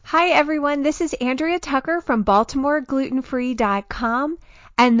Hi everyone, this is Andrea Tucker from BaltimoreGlutenFree.com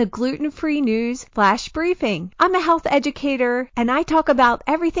and the Gluten Free News Flash Briefing. I'm a health educator and I talk about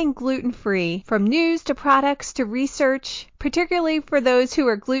everything gluten-free, from news to products to research, particularly for those who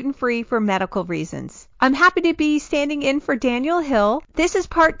are gluten-free for medical reasons. I'm happy to be standing in for Daniel Hill. This is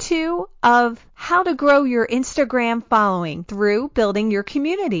part 2 of how to grow your Instagram following through building your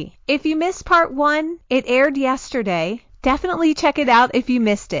community. If you missed part 1, it aired yesterday. Definitely check it out if you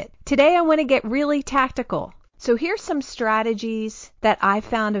missed it. Today I want to get really tactical. So here's some strategies that I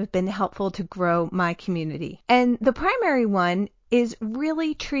found have been helpful to grow my community. And the primary one is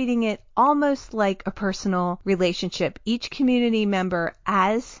really treating it almost like a personal relationship, each community member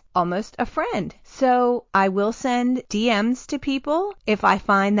as almost a friend. So I will send DMs to people if I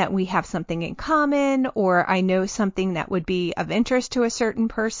find that we have something in common, or I know something that would be of interest to a certain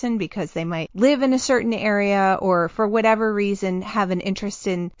person because they might live in a certain area or for whatever reason have an interest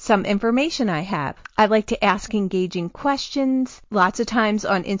in some information I have. I like to ask engaging questions, lots of times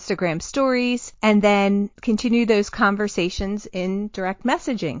on Instagram stories, and then continue those conversations in direct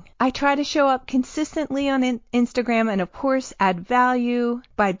messaging. I try to show up consistently on Instagram and of course add value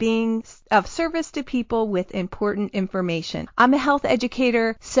by being of service to people with important information. I'm a health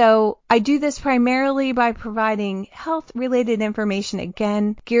educator, so I do this primarily by providing health-related information,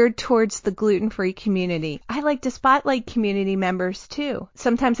 again, geared towards the gluten-free community. I like to spotlight community members too.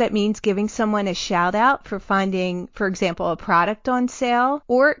 Sometimes that means giving someone a shout out for finding, for example, a product on sale,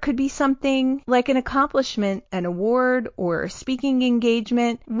 or it could be something like an accomplishment, an award, or a speaking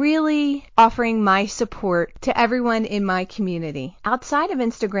engagement, really offering my support to everyone in my community. Outside of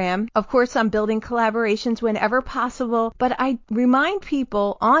Instagram, of course, I'm building collaborations whenever possible, but I remind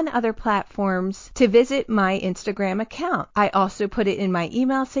people on other platforms to visit my Instagram account. I also put it in my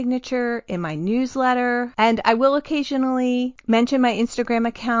email signature, in my newsletter, and I will occasionally mention my Instagram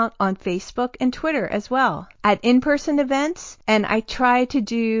account on Facebook and Twitter as well. At in-person events, and I try to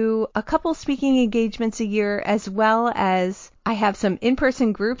do a couple speaking engagements a year, as well as I have some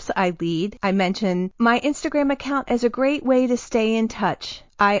in-person groups I lead. I mention my Instagram account as a great way to stay in touch.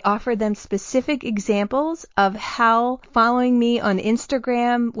 I offer them specific examples of how following me on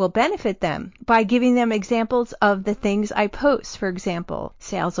Instagram will benefit them by giving them examples of the things I post. For example,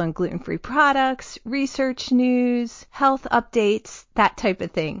 sales on gluten-free products, research news, health updates, that type of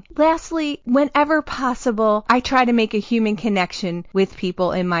thing. Lastly, whenever possible, I try to make a human connection with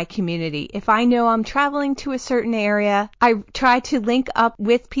people in my community. If I know I'm traveling to a certain area, I try to link up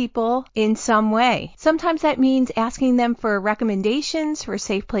with people in some way. Sometimes that means asking them for recommendations for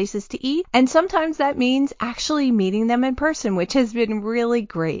safe places to eat, and sometimes that means actually meeting them in person, which has been really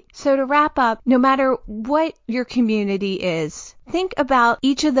great. So to wrap up, no matter what your community is, think about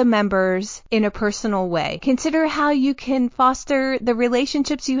each of the members in a personal way. Consider how you can foster the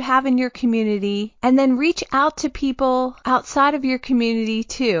relationships you have in your community, and then reach out to people outside of your community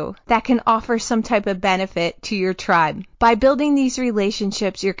too that can offer some type of benefit to your tribe. By building these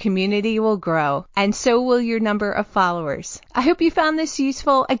relationships, your community will grow, and so will your number of followers. I hope you found this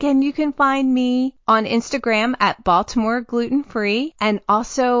useful. Again, you can find me on Instagram at Baltimore Gluten Free, and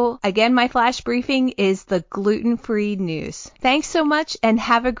also, again, my flash briefing is the Gluten Free News. Thanks so much and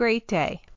have a great day.